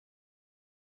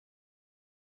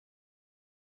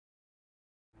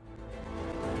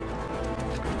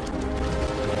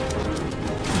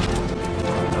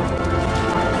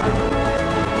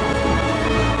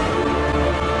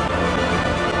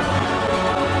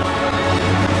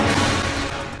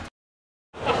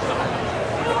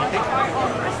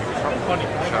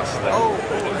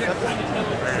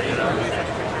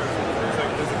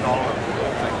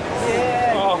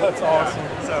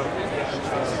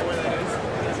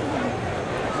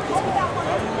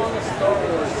on the Star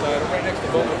Wars side. I'm right next to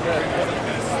Boba Fett.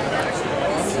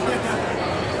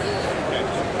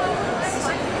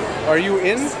 Are you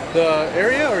in the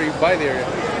area or are you by the area?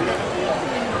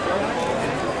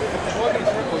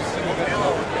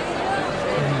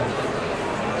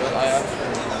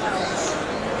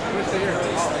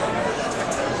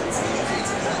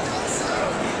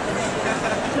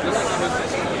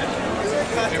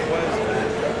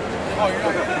 Oh, you're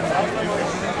not.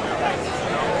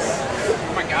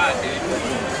 Oh my God, dude.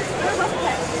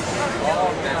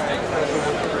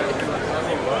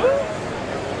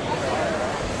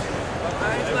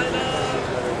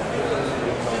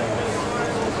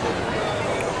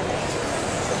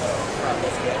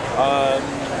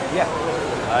 Yeah.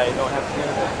 I don't have to do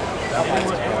that.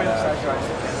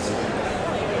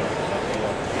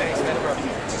 Thanks, man, bro.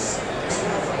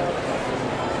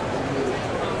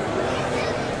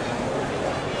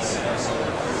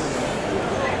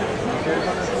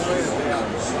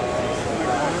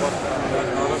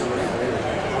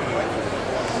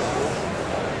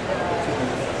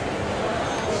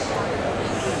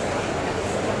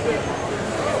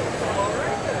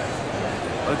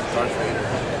 That's Darth Vader.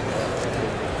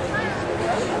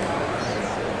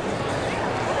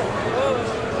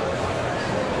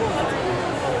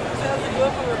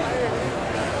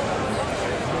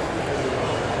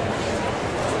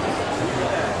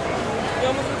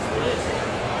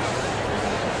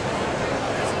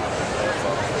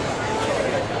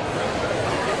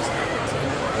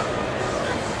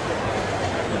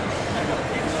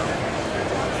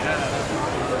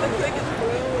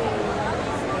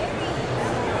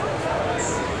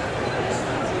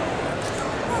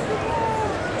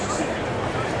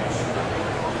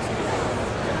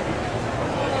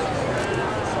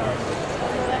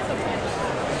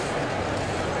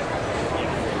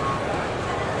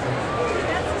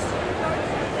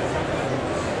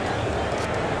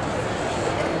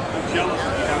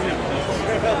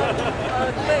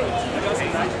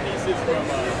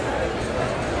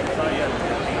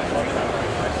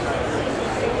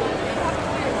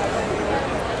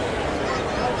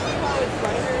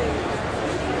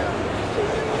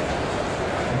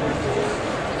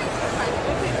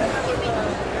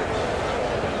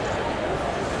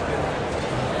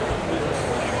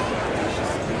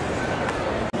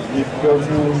 You can go to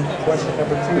question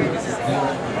number 2.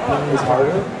 One is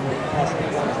harder.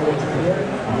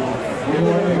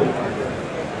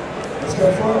 Let's go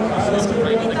for it. Let's go for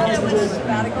it.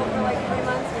 Sabbatical for like 3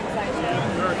 months in Sideshow.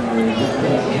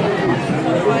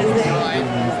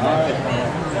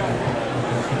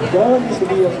 Going used to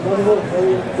be a wonderful,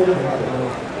 very good harder.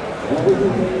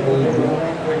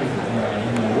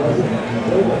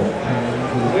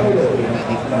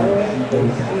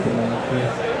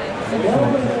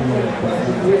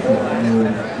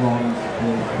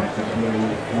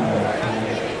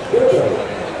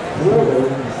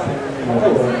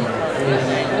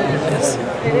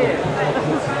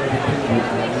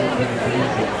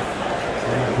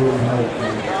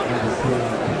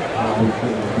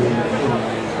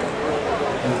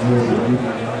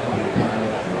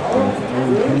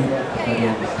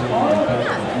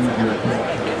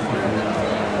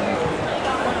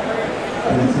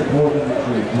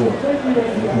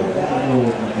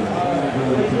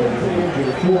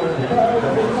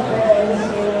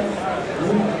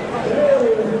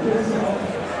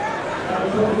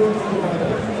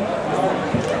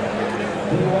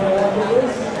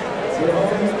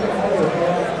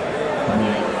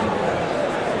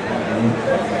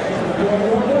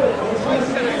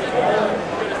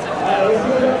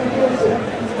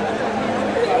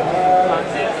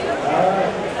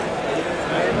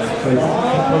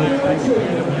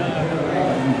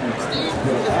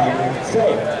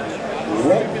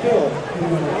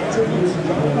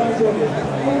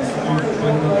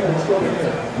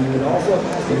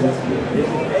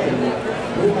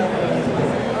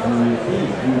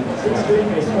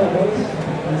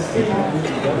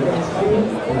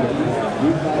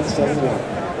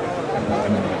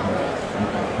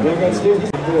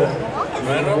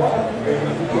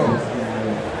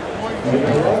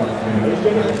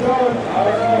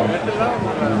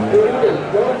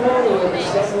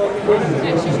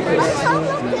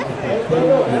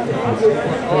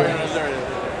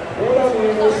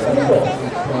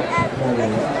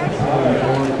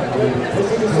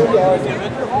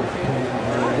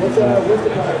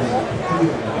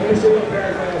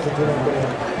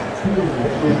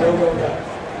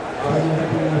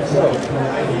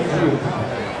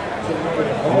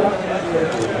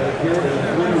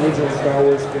 Star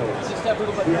Wars films.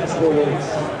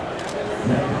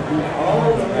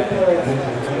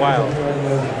 Wow.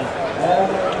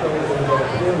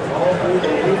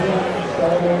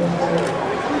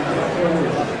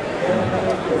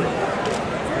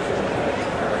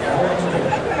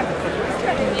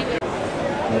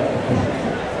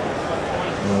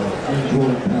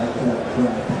 enjoy that track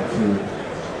too.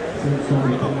 Since so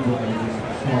many people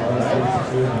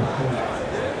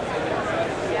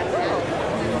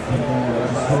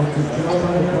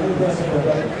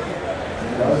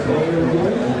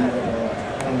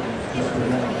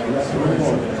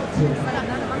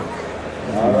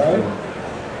all right.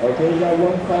 Okay, we got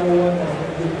one final one.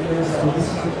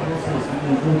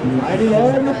 I need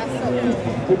everyone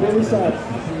to be inside.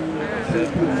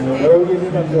 No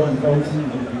giving up going, folks.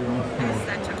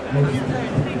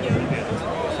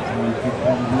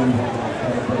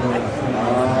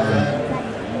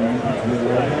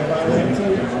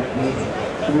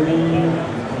 Three,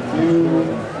 two,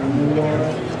 one.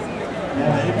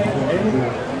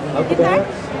 Up the back.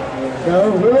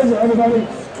 Go. Where is it, everybody?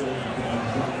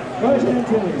 Rush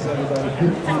Antilles, everybody.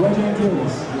 Rush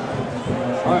Antilles.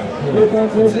 Alright, here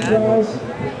comes the surprise.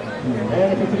 And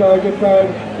a $50 gift card.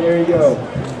 There you go.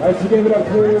 Alright, so give it up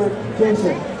for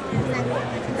Jason.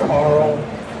 Carl.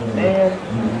 Man.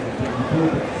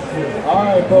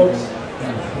 Alright, folks.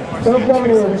 Don't go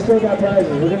anywhere, we still got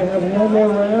prizes. We're going to have one more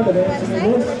round of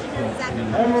answering this.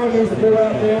 Everyone needs to fill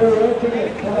out their red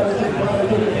ticket. Come out and take the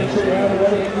ticket. Make sure you have the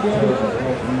red ticket together.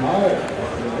 Alright.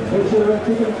 Make sure the red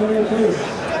ticket in front of your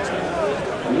face.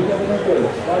 You got the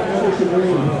number. 5 numbers to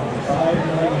green. 5,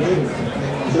 9, 8.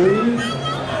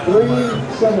 3,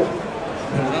 7.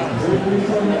 3,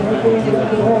 7. Right there for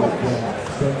the horns.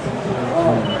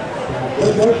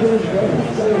 Good work for this game.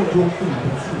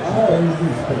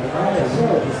 Alright, so.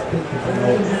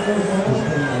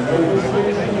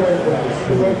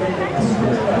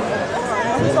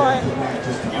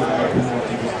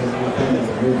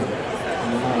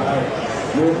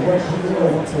 Your questions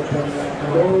are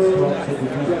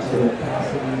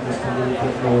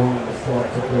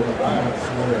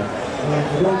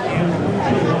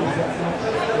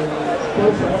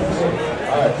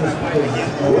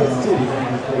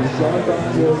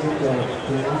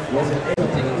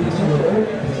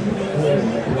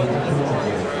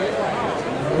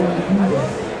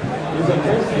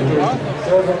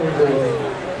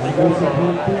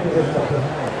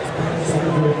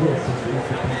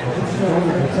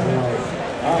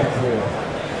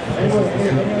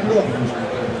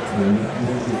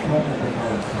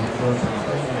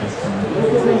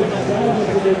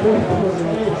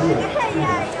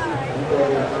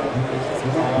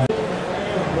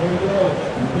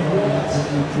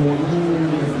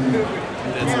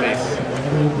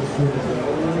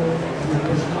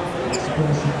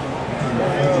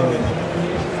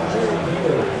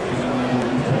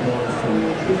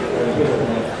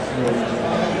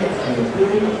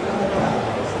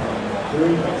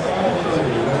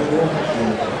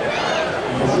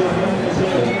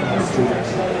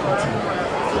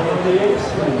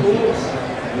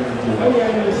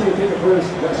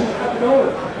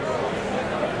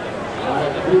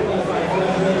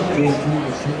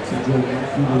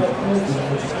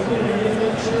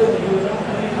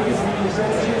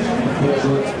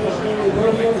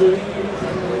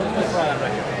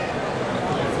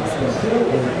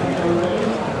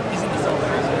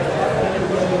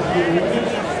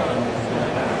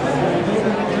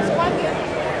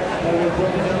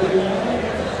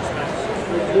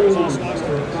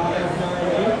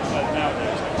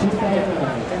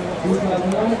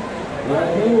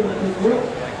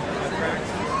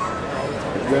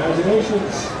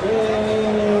Congratulations!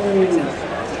 Yay!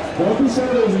 Don't be so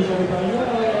lazy, everybody!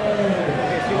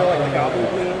 Yay! If you know like the goblin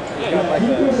queen, Yeah, like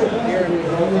here.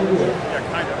 Yeah,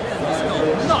 kind of.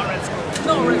 Not Red Skull.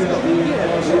 No Red Skull.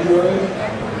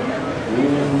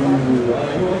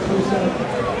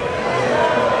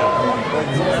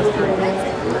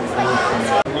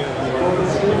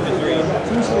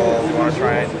 We want to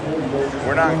try it.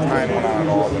 We're not trying one on at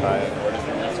all tonight.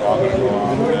 So I'm going to go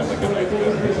on with like a night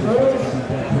good.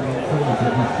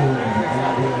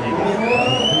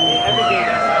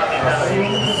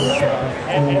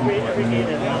 Every game is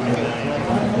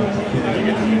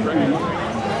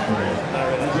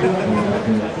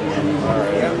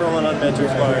I'm rolling on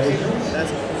metrics bars.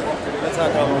 That's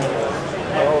how come.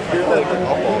 Oh, if you're like a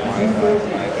couple of mine last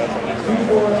night, that's when it's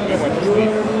going on. I went to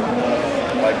sleep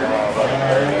like around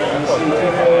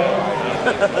 11:30.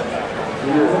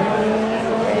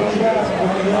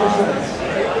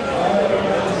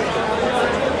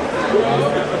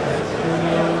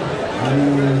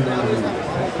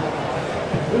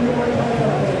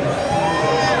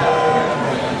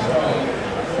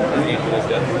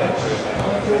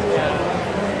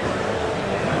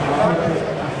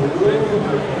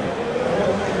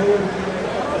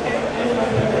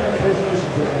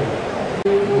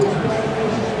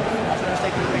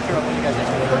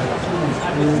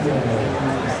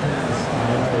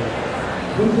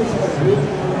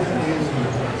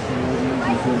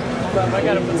 I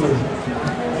gotta put some.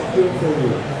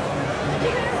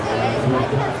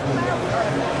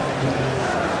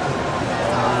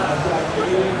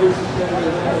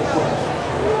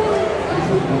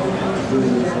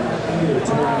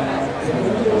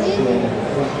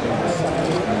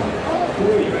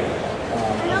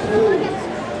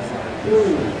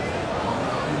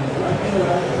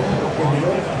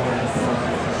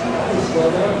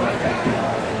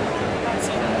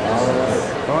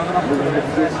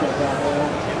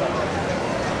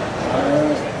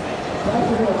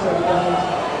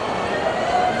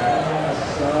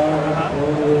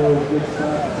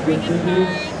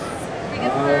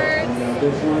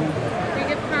 Free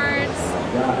gift cards.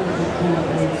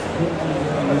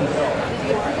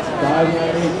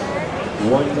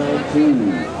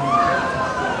 598-192.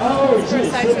 Oh,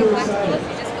 geez. Sideshow Flexible, if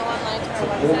you just go online to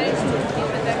our website, you can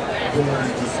put that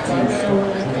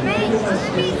Hey,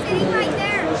 somebody's sitting right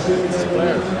there.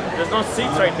 There's no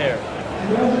seats right there.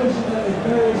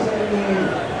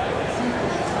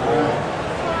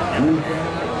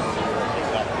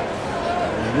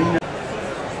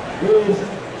 Here's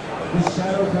the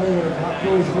shadow color of Hot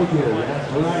Wheels figure.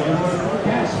 That's right, everyone.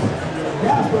 Gasp!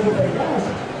 Gasp, everybody, gasp!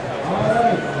 All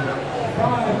right.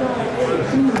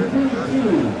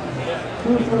 598-232.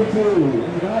 232.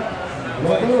 You got?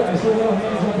 Well, I see little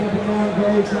hands up and down.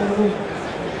 Very excited. All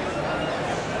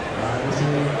right, let's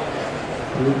see.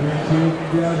 232.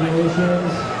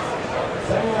 Congratulations.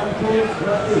 Bam, kid.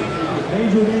 Right.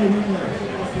 Major day in there.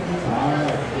 All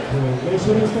right. Make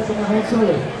sure you step in the whole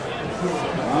side.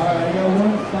 Alright, I got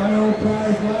one final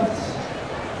prize left.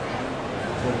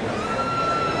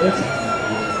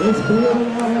 It's blue and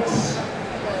Alex.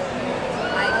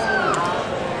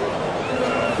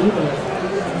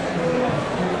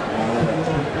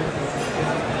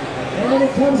 And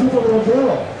it comes with a little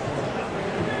girl.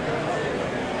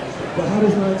 But how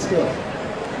does mine still?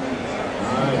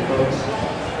 Alright, folks.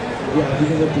 Yeah, if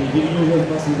you can use those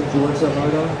muscles that you work so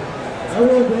hard on.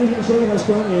 Everyone, thanks for showing how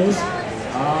strong he is.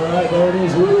 All right, there it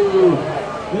is. Woo!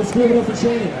 Let's give it up for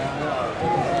training.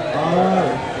 All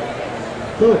right.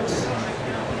 Folks,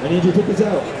 I need your tickets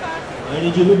out. I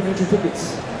need you looking at your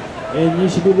tickets. And you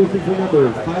should be looking for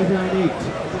number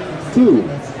 598-2.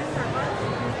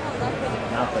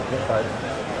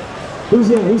 Who's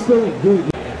in? Who's filling?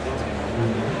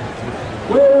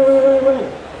 Wait.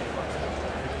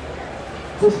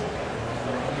 Just...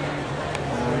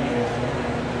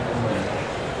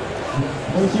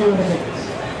 What's your tickets?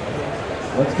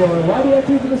 What's going on? Why do you have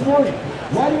two for this morning?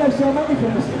 Why do you have so many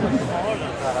from this morning?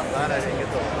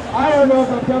 I don't know if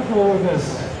I'm comfortable with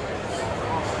this.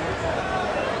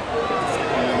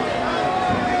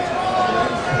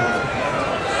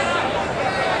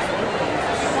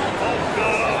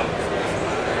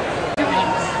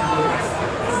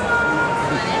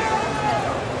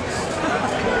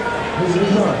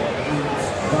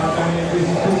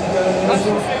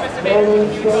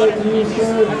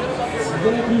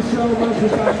 Thank you so much for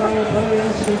stopping by and playing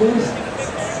us for this.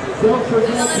 Don't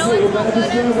forget to put your badges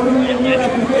in. What are we going to do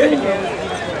after this?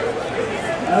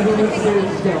 Everyone's ready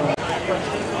to go.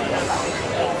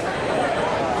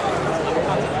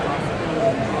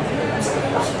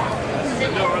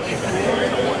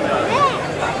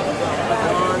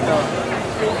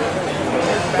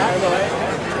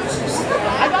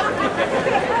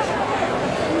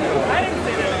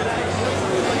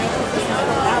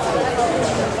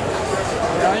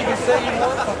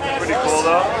 Pretty cool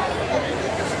though.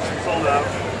 Sold out.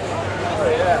 Oh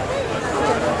yeah.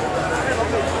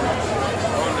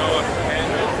 Oh Noah,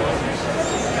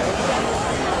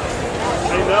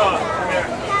 hey Noah, come here.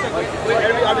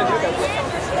 I've been doing that.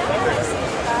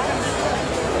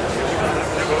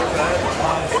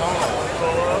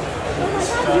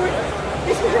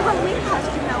 This is a Halloween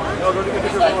costume, Noah. No, go to the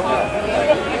picture of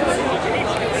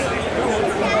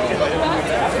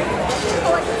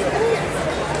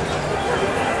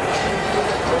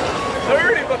 $30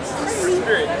 for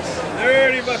experience.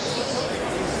 $30.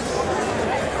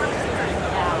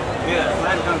 Yeah,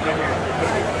 glad to come here.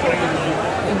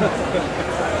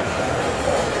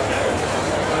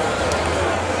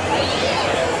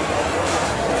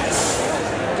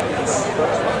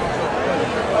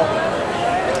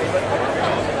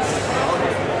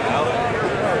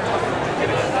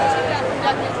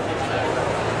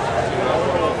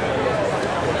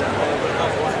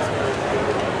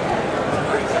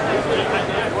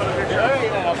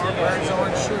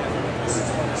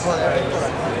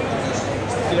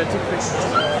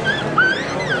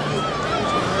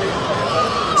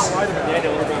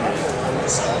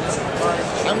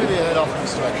 I'm going to head off in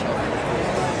this direction.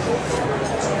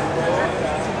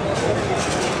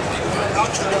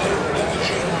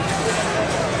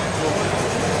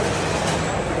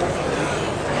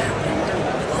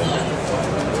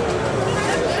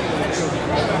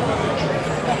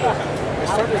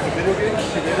 Started with the video games.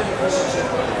 She did it.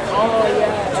 Oh,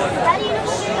 yeah. Daddy, you know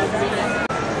what?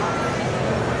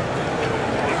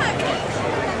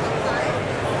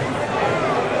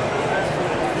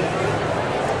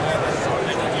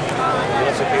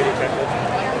 That's okay to check it.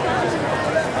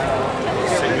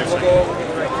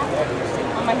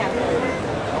 On my hand.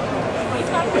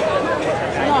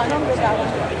 No, I don't do that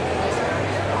one.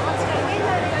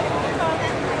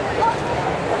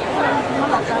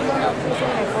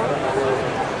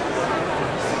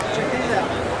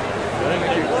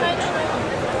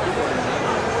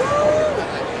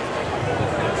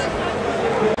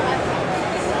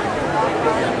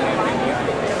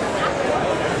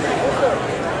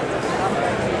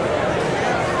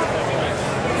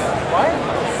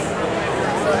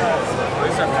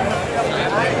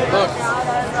 Look.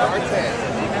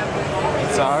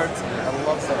 It's art. I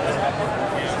love that.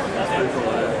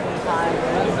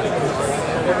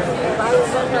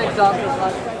 Dog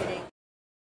is